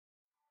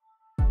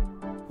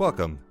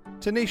Welcome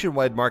to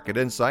Nationwide Market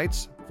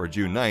Insights for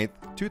June 9th,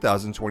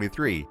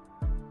 2023.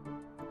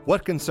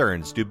 What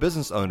concerns do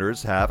business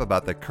owners have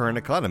about the current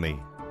economy?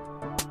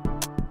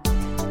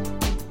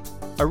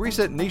 A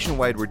recent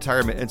Nationwide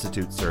Retirement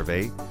Institute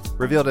survey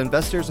revealed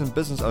investors and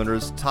business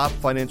owners' top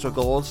financial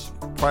goals,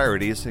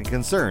 priorities, and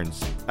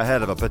concerns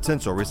ahead of a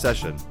potential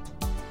recession.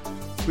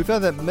 We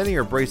found that many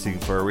are bracing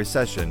for a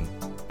recession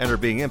and are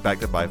being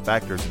impacted by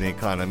factors in the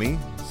economy,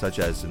 such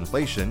as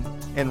inflation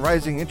and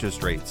rising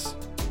interest rates.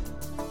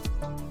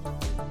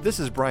 This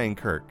is Brian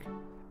Kirk,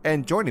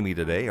 and joining me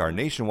today are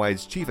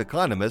Nationwide's Chief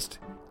Economist,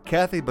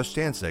 Kathy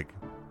Bostjancic,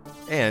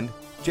 and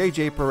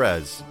JJ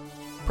Perez,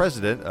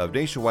 President of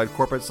Nationwide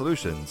Corporate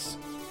Solutions.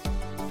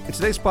 In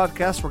today's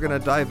podcast, we're going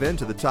to dive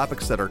into the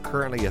topics that are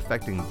currently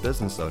affecting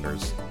business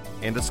owners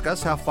and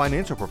discuss how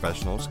financial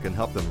professionals can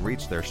help them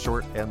reach their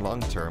short and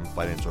long-term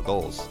financial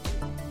goals.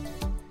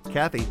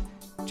 Kathy,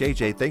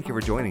 JJ, thank you for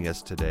joining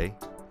us today.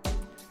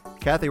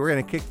 Kathy, we're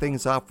going to kick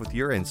things off with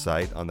your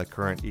insight on the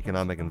current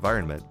economic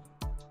environment.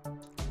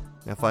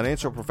 Now,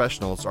 financial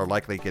professionals are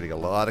likely getting a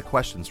lot of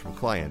questions from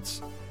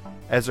clients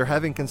as they're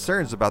having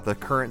concerns about the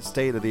current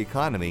state of the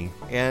economy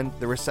and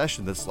the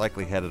recession that's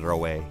likely headed our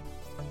way.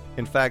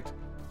 In fact,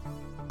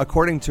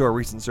 according to a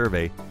recent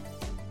survey,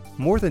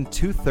 more than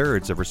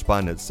 2/3 of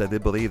respondents said they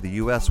believe the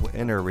U.S. will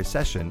enter a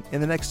recession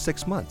in the next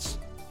 6 months.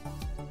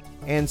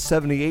 And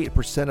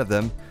 78% of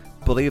them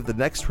believe the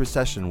next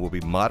recession will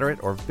be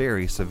moderate or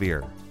very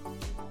severe.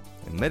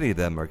 And many of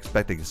them are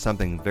expecting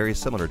something very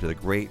similar to the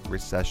Great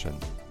Recession.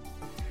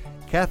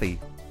 Kathy,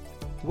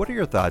 what are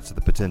your thoughts of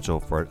the potential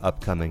for an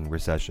upcoming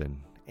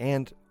recession,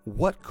 and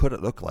what could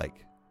it look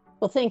like?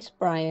 Well, thanks,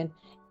 Brian.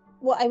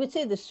 Well, I would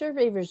say the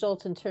survey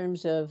results in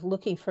terms of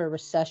looking for a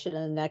recession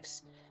in the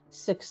next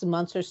 6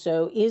 months or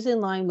so is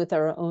in line with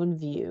our own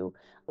view.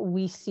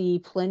 We see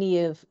plenty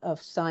of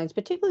signs,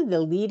 particularly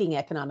the leading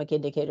economic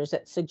indicators,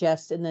 that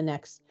suggest in the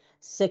next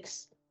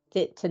 6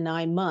 to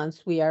 9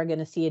 months, we are going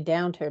to see a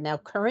downturn. Now,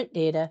 current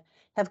data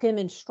have come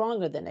in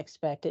stronger than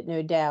expected,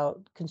 no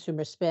doubt,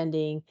 consumer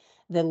spending,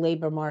 the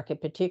labor market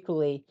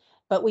particularly.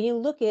 But when you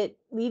look at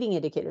leading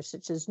indicators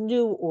such as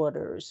new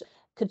orders,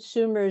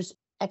 consumers'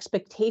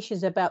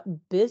 expectations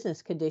about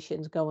business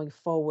conditions going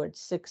forward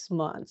 6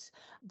 months,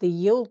 the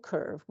yield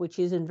curve, which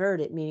is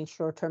inverted, meaning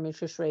short-term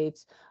interest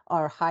rates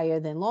are higher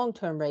than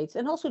long-term rates,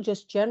 and also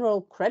just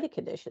general credit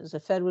conditions. The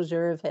Federal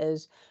Reserve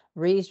has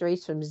raised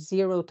rates from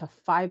 0 to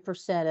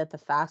 5% at the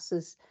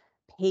fastest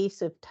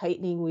pace of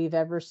tightening we've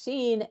ever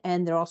seen,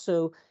 and they're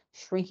also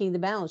shrinking the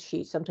balance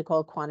sheet, something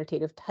called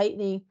quantitative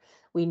tightening.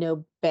 We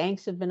know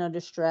banks have been under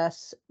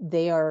stress.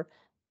 They are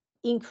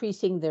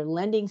increasing their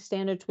lending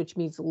standards, which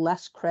means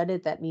less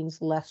credit. That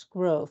means less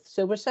growth.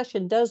 So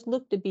recession does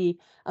look to be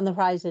on the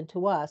horizon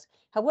to us.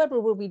 However,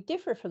 where we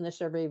differ from the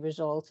survey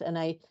results, and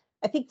I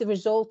think the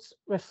results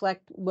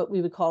reflect what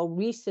we would call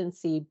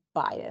recency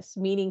bias,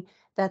 meaning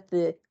that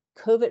the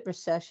COVID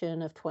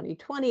recession of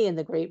 2020 and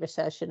the Great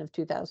Recession of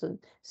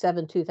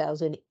 2007,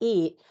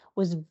 2008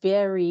 was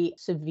very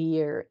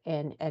severe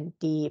and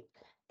deep.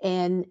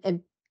 And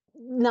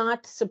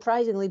not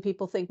surprisingly,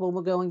 people think, well,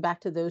 we're going back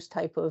to those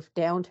type of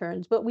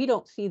downturns, but we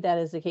don't see that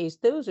as the case.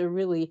 Those are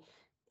really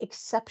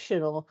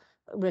exceptional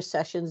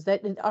recessions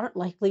that aren't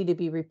likely to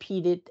be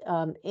repeated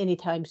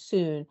anytime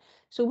soon.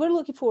 So we're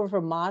looking for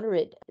a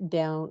moderate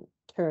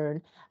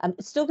downturn.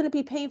 It's still going to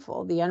be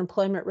painful. The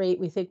unemployment rate,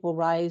 we think, will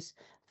rise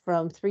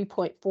from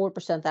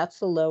 3.4%, that's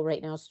the low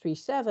right now, it's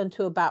 3.7,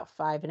 to about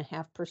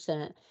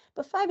 5.5%.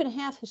 But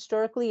 5.5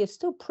 historically is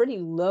still pretty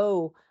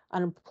low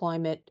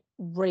unemployment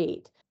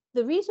rate.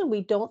 The reason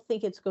we don't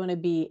think it's going to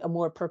be a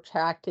more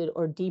protracted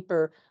or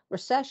deeper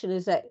recession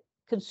is that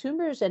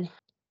consumers and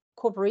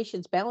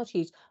corporations' balance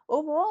sheets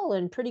overall are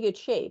in pretty good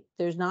shape.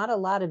 There's not a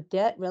lot of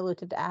debt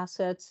relative to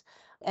assets.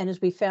 And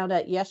as we found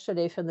out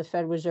yesterday from the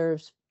Federal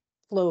Reserve's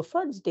flow of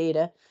funds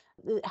data,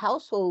 the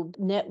household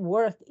net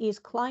worth is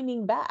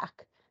climbing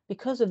back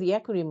because of the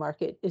equity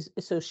market is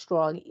so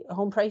strong.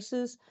 Home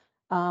prices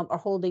are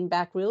holding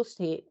back real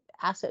estate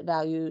asset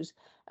values,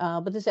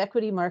 but this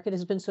equity market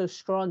has been so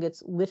strong,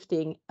 it's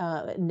lifting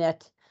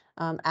net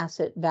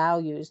asset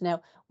values.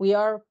 Now, we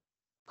are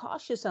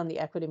cautious on the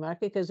equity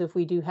market because if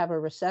we do have a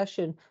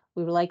recession,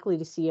 we're likely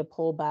to see a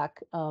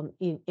pullback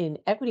in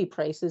equity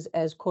prices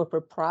as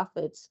corporate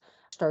profits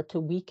start to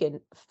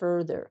weaken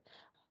further.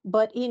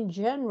 But in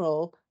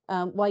general,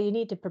 while you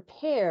need to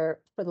prepare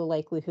for the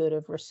likelihood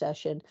of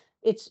recession,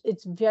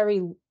 it's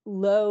very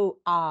low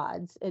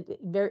odds,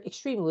 very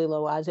extremely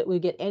low odds that we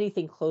get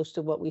anything close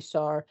to what we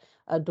saw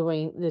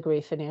during the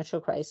Great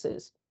Financial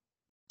Crisis.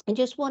 And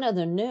just one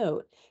other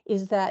note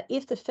is that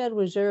if the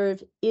Federal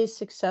Reserve is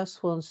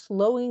successful in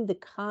slowing the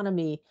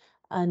economy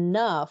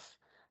enough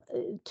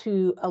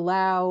to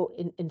allow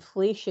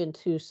inflation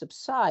to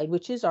subside,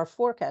 which is our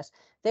forecast,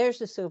 there's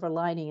the silver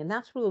lining, and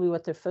that's really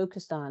what they're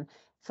focused on.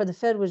 For the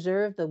Federal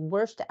Reserve, the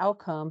worst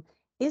outcome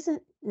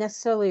isn't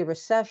necessarily a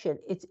recession.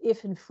 It's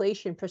if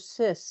inflation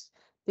persists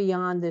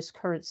beyond this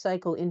current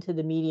cycle into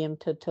the medium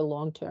to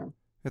long term.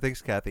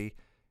 Thanks, Kathy.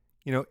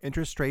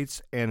 Interest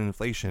rates and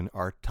inflation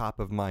are top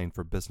of mind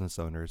for business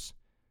owners.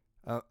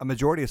 A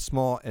majority of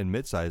small and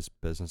mid sized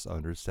business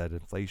owners said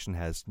inflation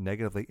has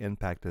negatively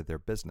impacted their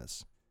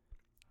business.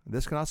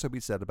 This can also be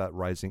said about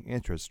rising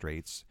interest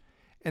rates,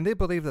 and they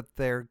believe that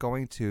they're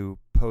going to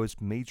pose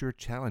major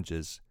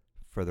challenges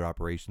for their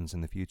operations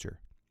in the future.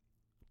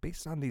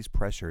 Based on these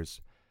pressures,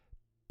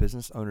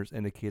 business owners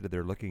indicated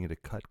they're looking to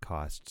cut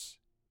costs.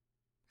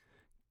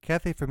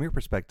 Kathy, from your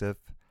perspective,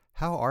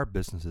 how are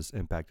businesses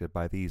impacted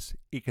by these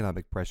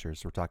economic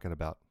pressures we're talking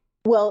about?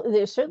 Well,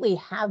 there certainly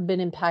have been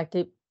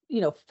impacted,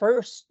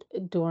 first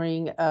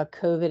during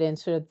COVID and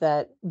sort of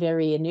that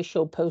very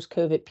initial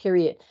post-COVID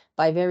period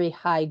by very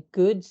high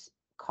goods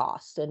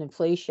costs and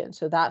inflation.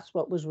 So that's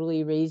what was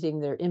really raising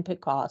their input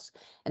costs.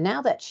 And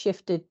now that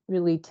shifted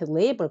really to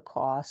labor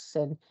costs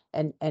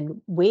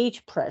and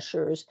wage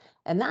pressures,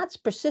 and that's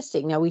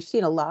persisting. Now we've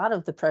seen a lot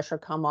of the pressure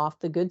come off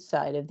the good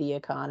side of the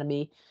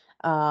economy.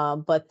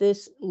 But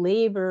this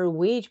labor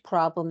wage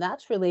problem,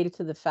 that's related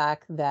to the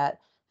fact that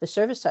the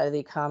service side of the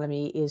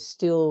economy is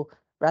still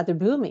rather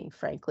booming,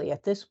 frankly,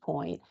 at this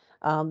point.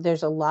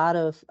 There's a lot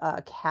of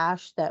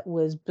cash that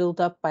was built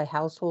up by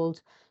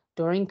households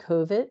during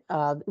COVID.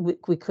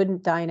 We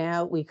couldn't dine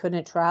out, we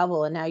couldn't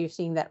travel, and now you're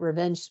seeing that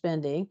revenge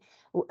spending.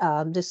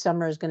 This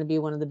summer is going to be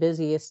one of the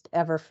busiest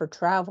ever for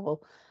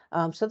travel.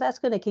 So that's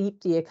going to keep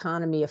the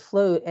economy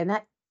afloat, and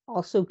that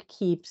also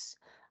keeps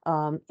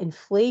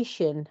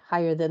inflation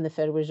higher than the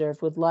Federal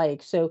Reserve would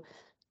like. So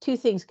two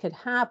things could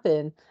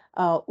happen.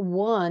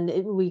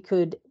 One, we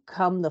could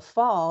come the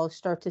fall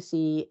start to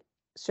see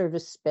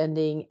service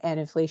spending and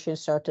inflation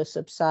start to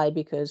subside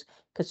because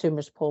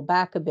consumers pull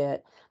back a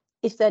bit.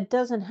 If that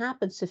doesn't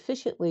happen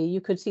sufficiently,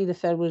 you could see the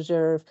Federal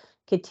Reserve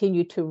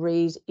continue to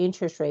raise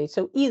interest rates.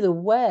 So either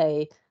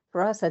way,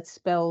 for us, that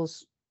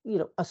spells,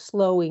 a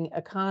slowing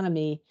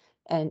economy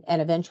and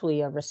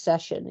eventually a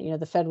recession.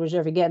 The Federal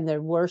Reserve, again,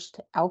 their worst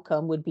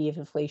outcome would be if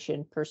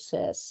inflation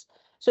persists.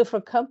 So for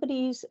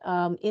companies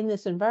in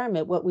this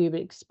environment, what we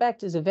would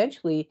expect is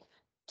eventually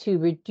to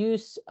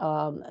reduce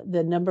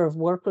the number of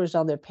workers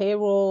on their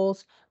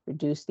payrolls,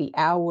 reduce the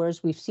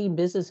hours. We've seen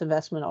business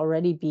investment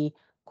already be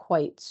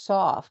quite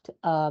soft.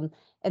 And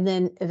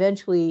then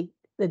eventually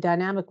the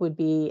dynamic would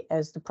be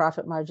as the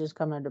profit margins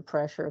come under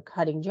pressure,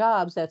 cutting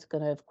jobs, that's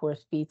going to, of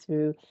course, be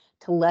through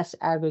to less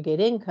aggregate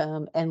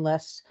income and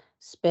less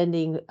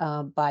spending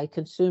by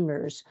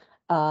consumers.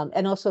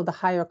 And also the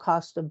higher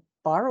cost of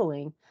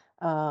borrowing,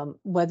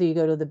 whether you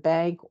go to the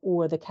bank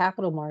or the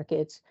capital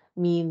markets,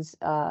 means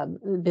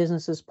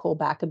businesses pull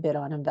back a bit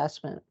on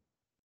investment.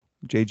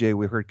 JJ,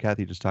 we heard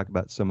Kathy just talk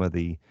about some of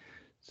the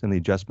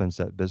adjustments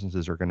that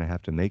businesses are going to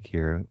have to make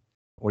here.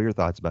 What are your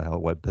thoughts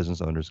about what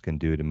business owners can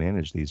do to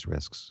manage these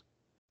risks?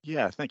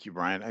 Yeah, thank you,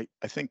 Brian.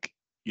 I think,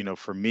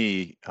 for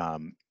me,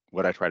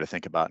 what I try to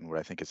think about and what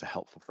I think is a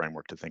helpful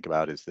framework to think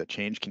about is that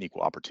change can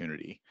equal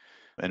opportunity.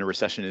 And a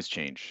recession is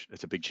change.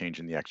 It's a big change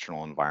in the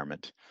external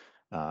environment.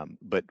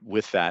 But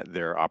with that,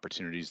 there are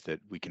opportunities that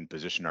we can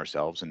position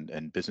ourselves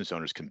and business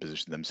owners can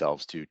position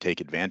themselves to take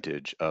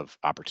advantage of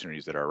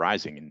opportunities that are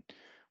arising. And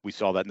we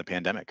saw that in the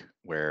pandemic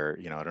where,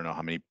 I don't know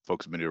how many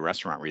folks have been to a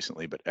restaurant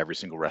recently, but every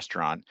single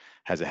restaurant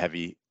has a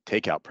heavy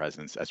takeout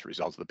presence as a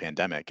result of the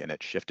pandemic, and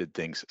it shifted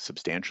things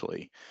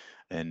substantially.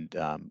 And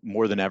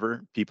more than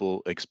ever,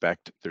 people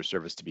expect their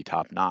service to be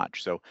top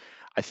notch. So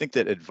I think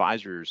that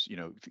advisors,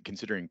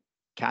 considering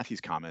Kathy's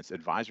comments,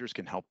 advisors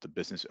can help the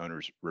business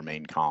owners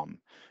remain calm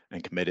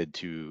and committed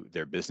to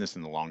their business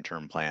and the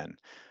long-term plan.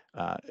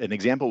 An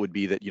example would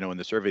be that, in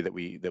the survey that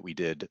we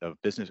did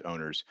of business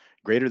owners,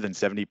 greater than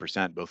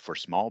 70%, both for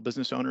small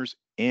business owners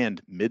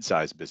and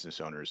mid-sized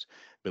business owners,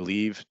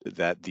 believe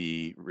that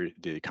the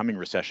coming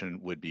recession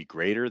would be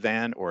greater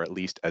than or at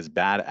least as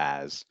bad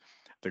as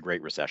the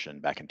Great Recession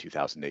back in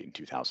 2008 and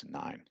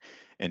 2009.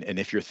 And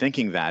if you're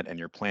thinking that and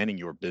you're planning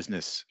your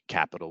business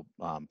capital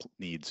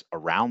needs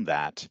around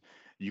that,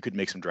 you could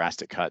make some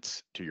drastic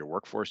cuts to your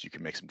workforce. You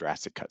can make some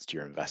drastic cuts to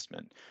your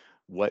investment.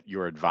 What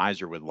your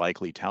advisor would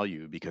likely tell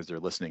you, because they're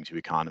listening to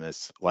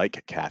economists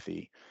like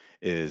Kathy,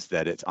 is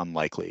that it's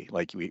unlikely.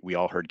 Like we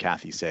all heard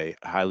Kathy say,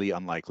 highly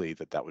unlikely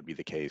that would be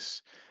the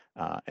case.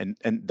 And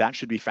that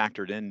should be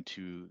factored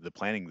into the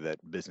planning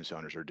that business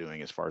owners are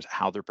doing as far as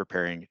how they're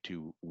preparing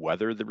to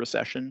weather the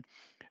recession,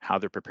 how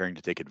they're preparing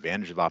to take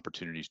advantage of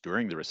opportunities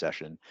during the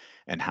recession,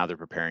 and how they're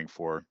preparing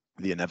for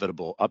the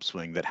inevitable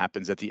upswing that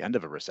happens at the end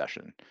of a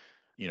recession.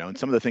 And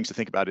some of the things to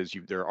think about is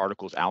there are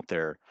articles out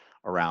there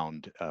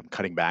around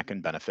cutting back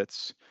in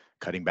benefits,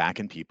 cutting back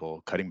in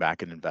people, cutting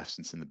back in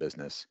investments in the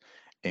business.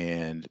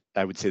 And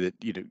I would say that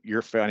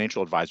your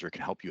financial advisor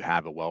can help you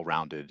have a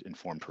well-rounded,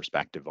 informed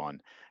perspective on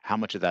how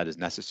much of that is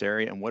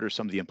necessary and what are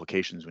some of the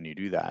implications when you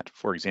do that.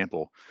 For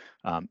example,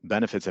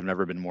 benefits have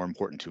never been more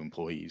important to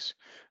employees.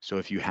 So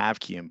if you have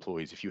key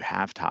employees, if you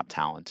have top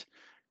talent,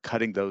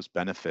 cutting those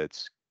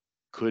benefits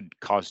could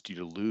cause you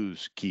to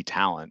lose key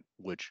talent,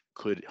 which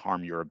could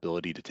harm your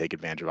ability to take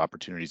advantage of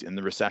opportunities in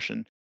the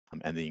recession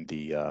and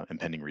the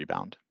impending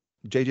rebound.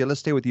 JJ, let's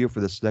stay with you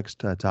for this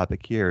next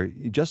topic here.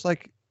 Just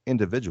like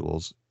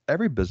individuals,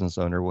 every business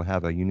owner will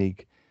have a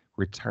unique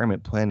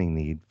retirement planning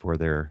need for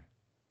their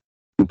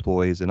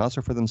employees and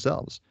also for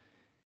themselves.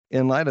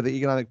 In light of the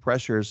economic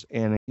pressures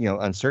and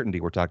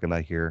uncertainty we're talking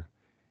about here,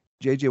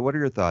 JJ, what are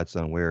your thoughts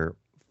on where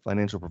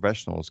financial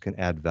professionals can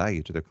add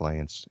value to their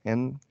clients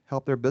and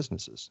help their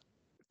businesses?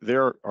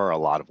 There are a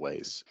lot of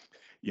ways.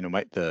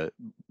 There's a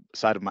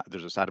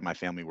side of my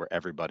family where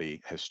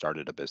everybody has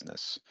started a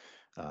business.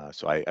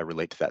 So I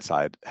relate to that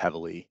side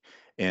heavily.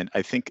 And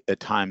I think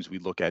at times we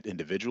look at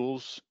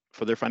individuals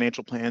for their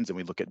financial plans and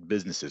we look at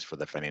businesses for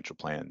their financial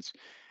plans.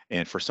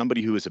 And for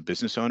somebody who is a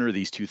business owner,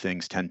 these two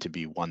things tend to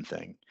be one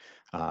thing.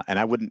 And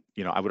I would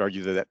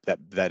argue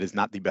that is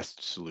not the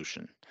best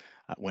solution.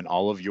 When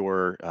all of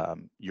your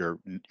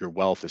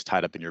wealth is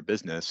tied up in your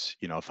business,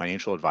 a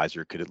financial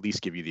advisor could at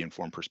least give you the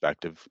informed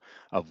perspective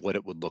of what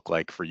it would look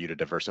like for you to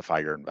diversify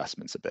your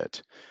investments a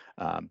bit.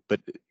 But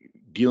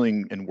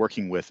dealing and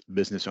working with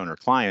business owner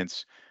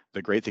clients,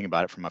 the great thing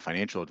about it from a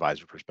financial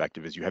advisor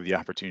perspective is you have the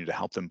opportunity to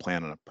help them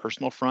plan on a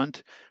personal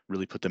front,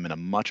 really put them in a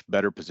much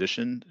better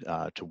position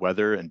to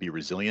weather and be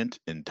resilient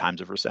in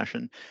times of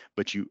recession.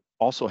 But you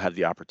also have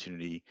the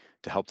opportunity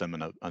to help them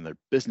on their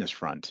business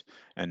front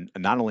and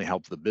not only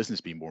help the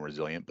business be more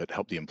resilient, but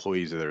help the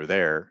employees that are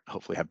there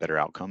hopefully have better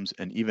outcomes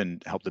and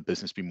even help the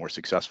business be more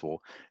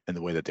successful in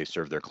the way that they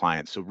serve their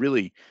clients. So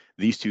really,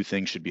 these two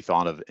things should be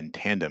thought of in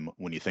tandem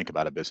when you think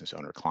about a business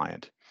owner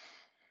client.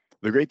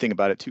 The great thing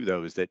about it too,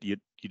 though, is that you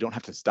don't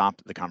have to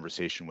stop the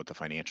conversation with the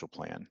financial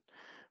plan.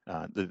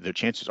 The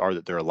chances are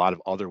that there are a lot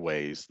of other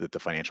ways that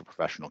the financial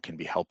professional can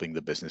be helping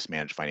the business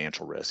manage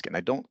financial risk. And I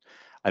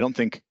don't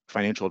think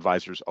financial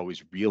advisors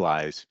always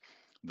realize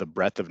the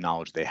breadth of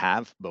knowledge they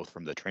have, both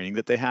from the training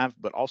that they have,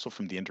 but also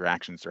from the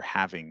interactions they're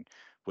having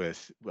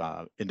with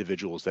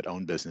individuals that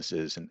own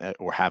businesses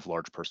or have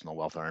large personal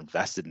wealth or are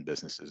invested in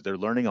businesses. They're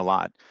learning a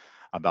lot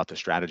about the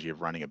strategy of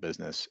running a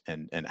business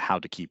and how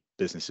to keep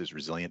businesses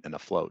resilient and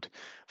afloat.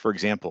 For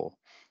example,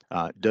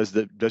 does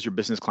your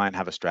business client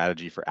have a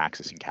strategy for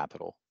accessing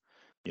capital?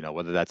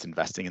 Whether that's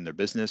investing in their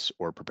business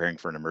or preparing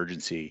for an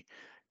emergency.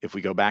 If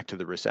we go back to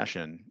the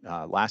recession,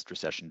 last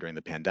recession during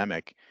the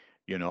pandemic,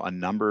 a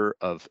number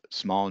of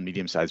small and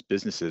medium-sized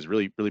businesses,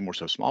 really more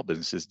so small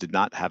businesses, did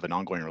not have an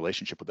ongoing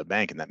relationship with the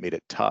bank, and that made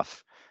it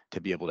tough to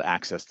be able to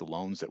access the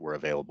loans that were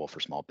available for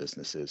small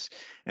businesses.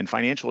 And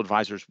financial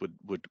advisors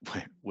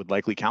would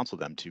likely counsel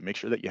them to make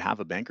sure that you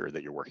have a banker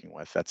that you're working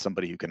with. That's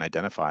somebody who can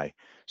identify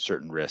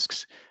certain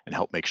risks and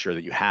help make sure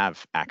that you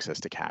have access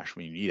to cash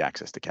when you need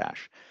access to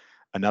cash.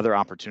 Another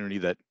opportunity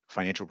that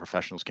financial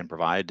professionals can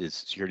provide is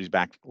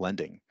securities-backed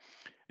lending.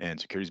 And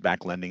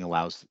securities-backed lending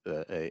allows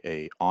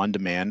a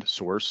on-demand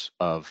source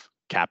of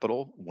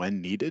capital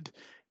when needed.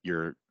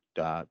 Your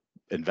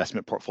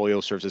investment portfolio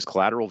serves as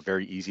collateral,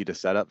 very easy to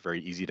set up, very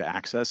easy to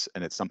access,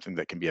 and it's something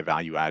that can be a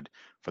value add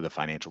for the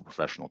financial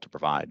professional to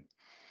provide.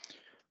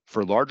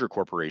 For larger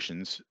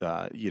corporations,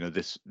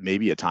 this may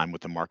be a time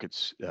with the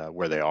markets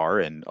where they are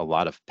and a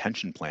lot of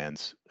pension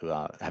plans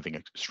having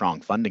a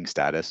strong funding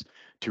status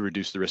to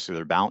reduce the risk of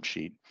their balance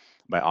sheet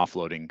by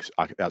offloading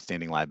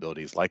outstanding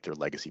liabilities like their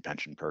legacy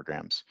pension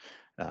programs.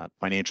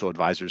 Financial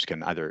advisors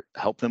can either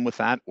help them with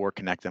that or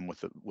connect them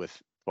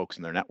with folks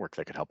in their network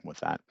that could help them with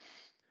that.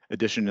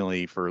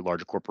 Additionally, for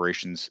larger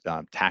corporations,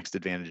 tax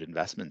advantage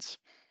investments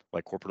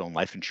like corporate-owned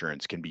life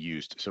insurance can be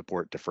used to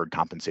support deferred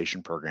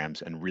compensation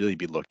programs and really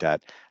be looked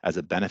at as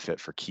a benefit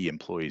for key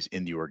employees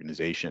in the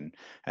organization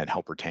and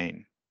help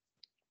retain.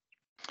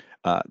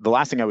 The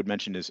last thing I would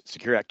mention is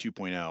Secure Act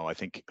 2.0. I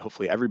think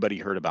hopefully everybody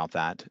heard about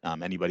that.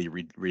 Anybody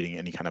reading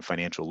any kind of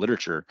financial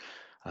literature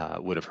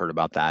would have heard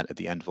about that at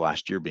the end of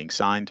last year being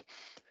signed.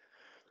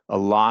 A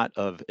lot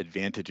of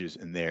advantages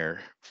in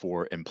there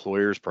for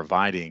employers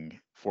providing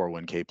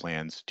 401k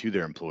plans to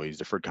their employees,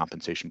 deferred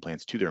compensation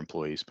plans to their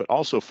employees, but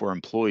also for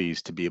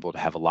employees to be able to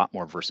have a lot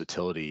more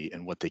versatility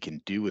in what they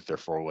can do with their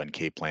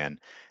 401k plan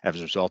as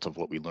a result of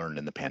what we learned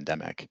in the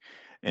pandemic.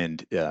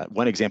 And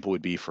one example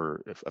would be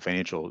for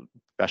financial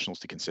professionals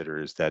to consider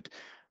is that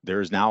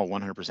there is now a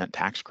 100%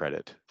 tax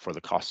credit for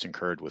the costs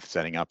incurred with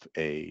setting up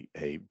a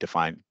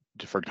defined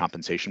deferred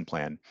compensation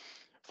plan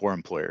for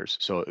employers.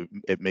 So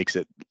it makes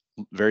it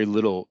very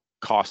little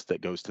cost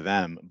that goes to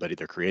them, but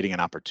they're creating an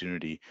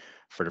opportunity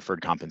for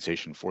deferred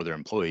compensation for their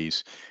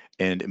employees.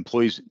 And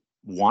employees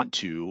want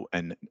to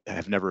and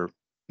have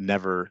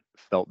never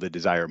felt the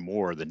desire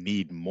more, the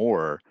need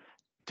more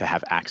to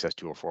have access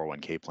to a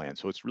 401k plan.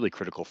 So it's really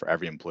critical for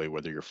every employee,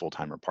 whether you're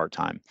full-time or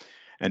part-time.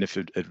 And if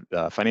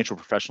financial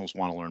professionals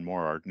want to learn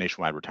more, our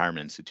Nationwide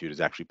Retirement Institute has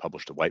actually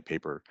published a white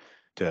paper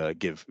to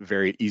give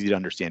very easy to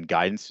understand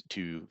guidance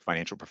to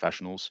financial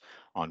professionals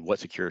on what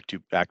Secure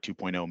Act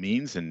 2.0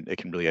 means, and it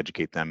can really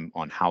educate them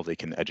on how they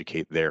can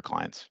educate their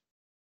clients.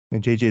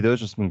 And JJ,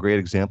 those are some great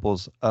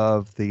examples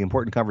of the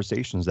important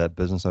conversations that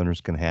business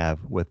owners can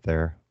have with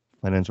their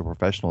financial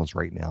professionals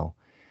right now.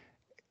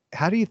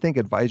 How do you think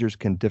advisors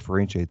can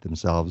differentiate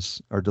themselves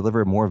or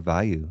deliver more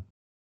value?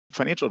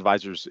 Financial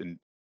advisors, and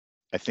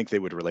I think they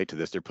would relate to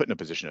this, they're put in a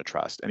position of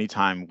trust.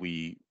 Anytime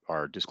we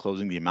are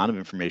disclosing the amount of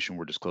information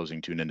we're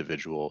disclosing to an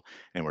individual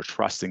and we're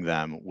trusting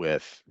them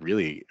with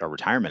really our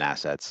retirement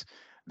assets,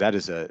 that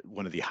is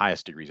one of the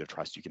highest degrees of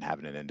trust you can have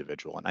in an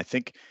individual. And I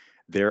think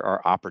there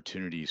are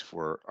opportunities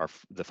for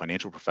the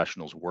financial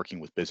professionals working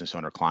with business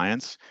owner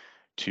clients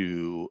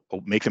to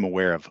make them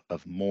aware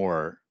of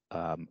more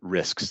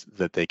risks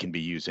that they can be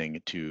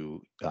using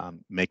to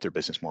make their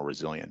business more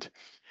resilient.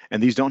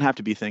 And these don't have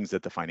to be things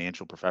that the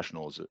financial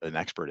professional is an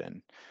expert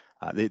in.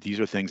 These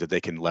are things that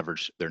they can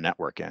leverage their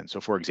network in. So,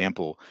 for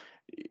example,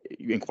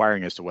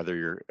 inquiring as to whether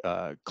your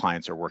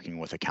clients are working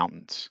with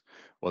accountants,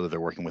 whether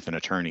they're working with an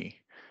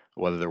attorney,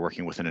 whether they're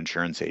working with an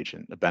insurance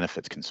agent, a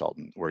benefits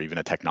consultant, or even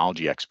a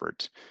technology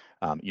expert.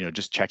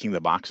 Just checking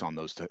the box on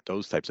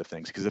those types of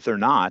things. Because if they're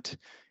not,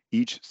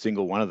 each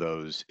single one of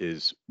those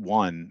is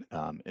one,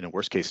 in a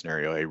worst case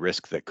scenario, a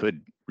risk that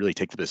could really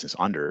take the business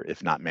under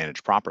if not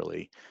managed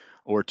properly,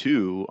 or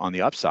two, on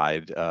the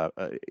upside,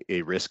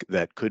 a risk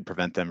that could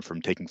prevent them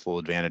from taking full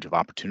advantage of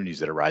opportunities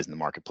that arise in the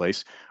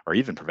marketplace, or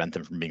even prevent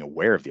them from being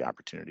aware of the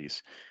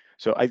opportunities.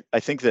 So I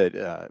think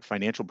that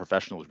financial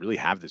professionals really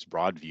have this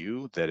broad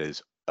view that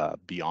is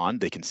beyond.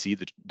 They can see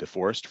the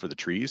forest for the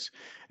trees,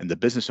 and the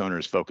business owner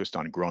is focused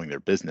on growing their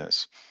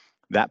business.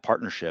 That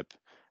partnership,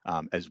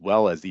 as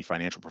well as the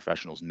financial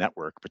professionals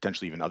network,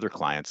 potentially even other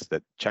clients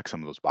that check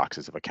some of those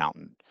boxes of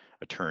accountant,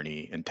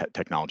 attorney, and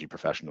technology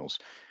professionals,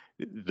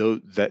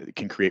 that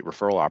can create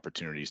referral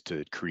opportunities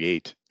to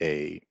create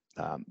a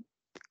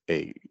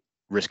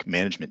risk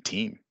management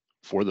team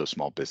for those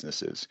small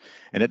businesses.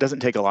 And it doesn't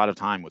take a lot of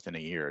time within a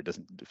year. It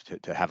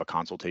doesn't to have a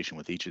consultation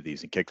with each of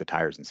these and kick the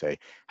tires and say,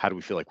 how do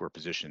we feel like we're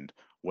positioned?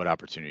 What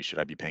opportunities should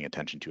I be paying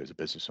attention to as a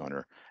business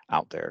owner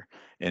out there?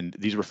 And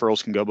these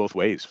referrals can go both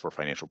ways for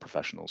financial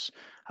professionals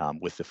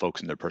with the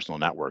folks in their personal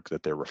network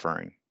that they're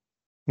referring.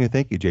 Yeah,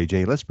 thank you,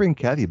 JJ. Let's bring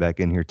Kathy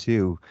back in here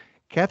too.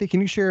 Kathy,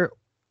 can you share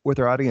with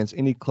our audience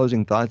any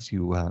closing thoughts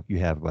you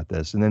have about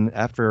this? And then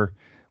after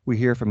we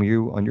hear from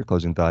you on your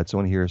closing thoughts, I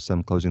want to hear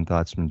some closing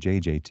thoughts from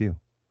JJ too.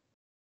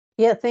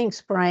 Yeah,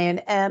 thanks, Brian.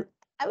 I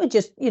would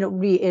just,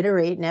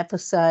 reiterate and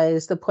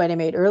emphasize the point I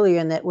made earlier,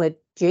 and that what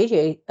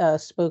JJ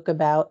spoke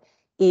about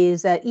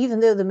is that even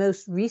though the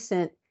most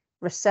recent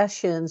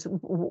recessions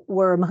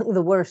were among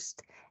the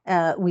worst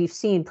we've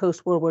seen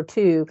post World War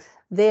II,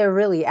 they are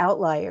really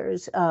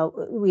outliers.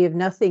 We have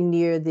nothing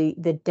near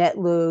the debt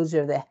loads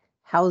or the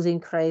housing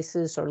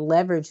crisis or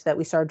leverage that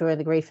we saw during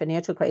the great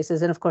financial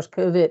crisis. And of course,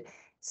 COVID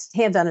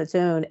stands on its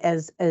own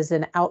as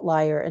an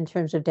outlier in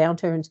terms of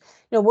downturns.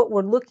 What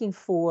we're looking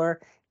for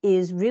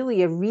is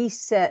really a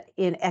reset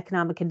in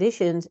economic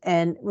conditions,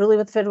 and really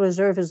what the Federal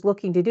Reserve is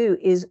looking to do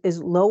is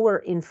lower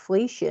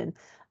inflation.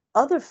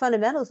 Other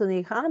fundamentals in the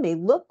economy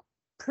look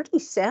pretty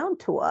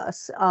sound to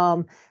us.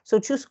 So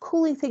just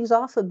cooling things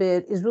off a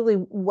bit is really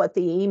what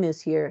the aim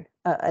is here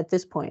at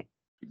this point.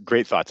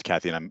 Great thoughts,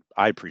 Kathy, and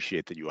I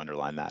appreciate that you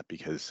underline that,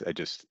 because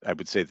I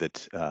would say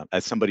that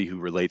as somebody who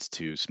relates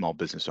to small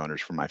business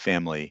owners from my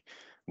family,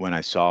 when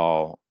I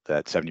saw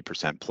that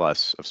 70%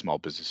 plus of small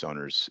business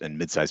owners and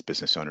mid-sized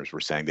business owners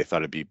were saying they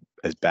thought it'd be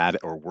as bad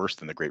or worse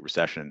than the Great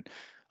Recession,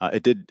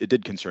 it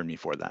did concern me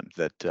for them,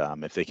 that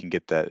if they can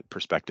get that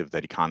perspective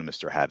that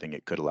economists are having,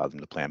 it could allow them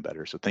to plan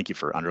better. So thank you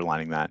for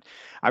underlining that.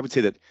 I would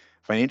say that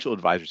financial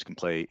advisors can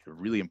play a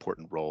really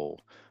important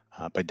role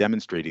by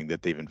demonstrating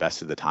that they've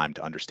invested the time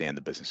to understand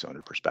the business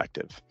owner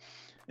perspective.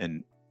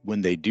 And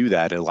when they do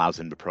that, it allows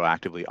them to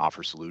proactively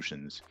offer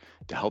solutions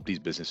to help these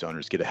business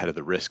owners get ahead of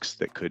the risks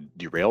that could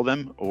derail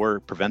them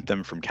or prevent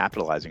them from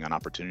capitalizing on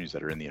opportunities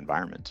that are in the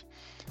environment.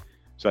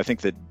 So I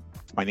think that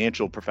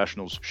financial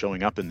professionals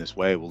showing up in this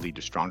way will lead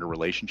to stronger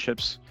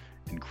relationships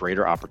and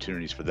greater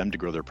opportunities for them to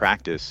grow their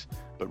practice,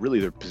 but really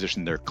they're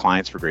positioning their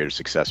clients for greater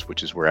success,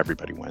 which is where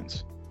everybody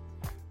wins.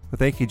 Well,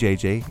 thank you,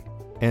 JJ.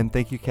 And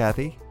thank you,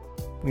 Kathy.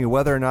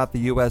 Whether or not the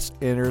U.S.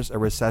 enters a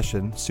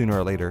recession sooner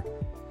or later,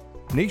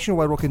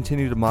 Nationwide will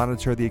continue to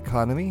monitor the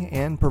economy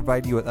and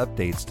provide you with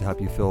updates to help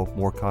you feel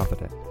more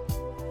confident.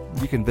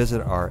 You can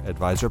visit our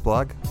advisor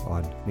blog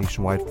on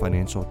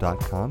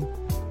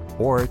nationwidefinancial.com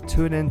or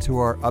tune in to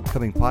our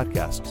upcoming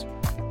podcasts.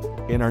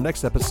 In our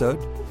next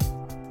episode,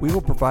 we will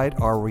provide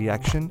our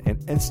reaction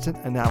and instant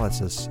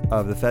analysis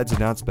of the Fed's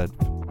announcement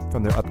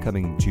from their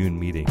upcoming June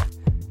meeting.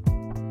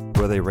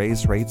 Will they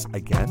raise rates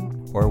again,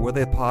 or will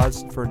they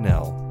pause for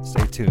now?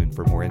 Stay tuned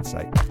for more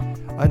insight.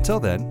 Until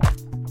then,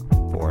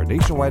 for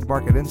Nationwide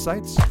Market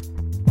Insights,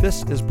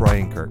 this is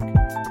Brian Kirk.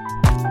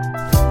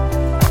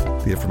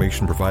 The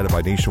information provided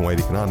by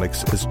Nationwide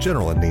Economics is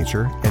general in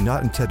nature and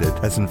not intended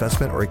as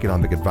investment or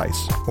economic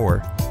advice,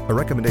 or a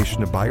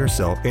recommendation to buy or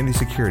sell any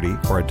security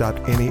or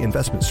adopt any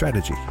investment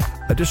strategy.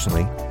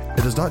 Additionally,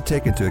 it does not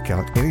take into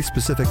account any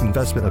specific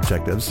investment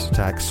objectives,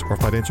 tax or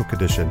financial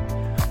condition,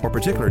 or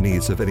particular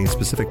needs of any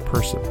specific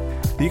person.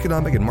 The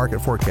economic and market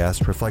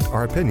forecasts reflect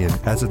our opinion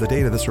as of the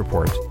date of this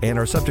report and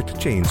are subject to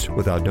change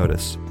without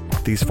notice.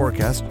 These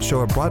forecasts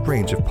show a broad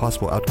range of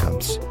possible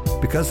outcomes.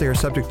 Because they are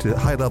subject to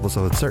high levels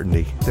of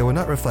uncertainty, they will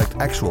not reflect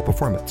actual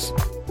performance.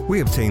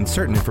 We obtain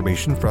certain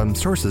information from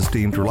sources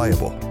deemed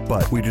reliable,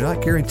 but we do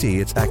not guarantee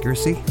its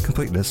accuracy,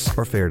 completeness,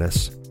 or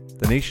fairness.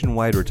 The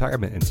Nationwide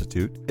Retirement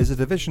Institute is a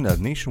division of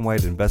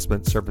Nationwide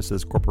Investment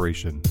Services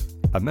Corporation.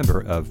 a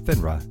member of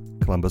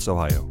FINRA, Columbus,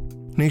 Ohio.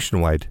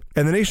 Nationwide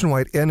and the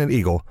Nationwide N and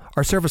Eagle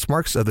are service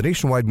marks of the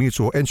Nationwide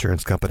Mutual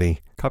Insurance Company.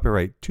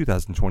 Copyright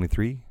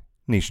 2023,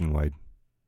 Nationwide.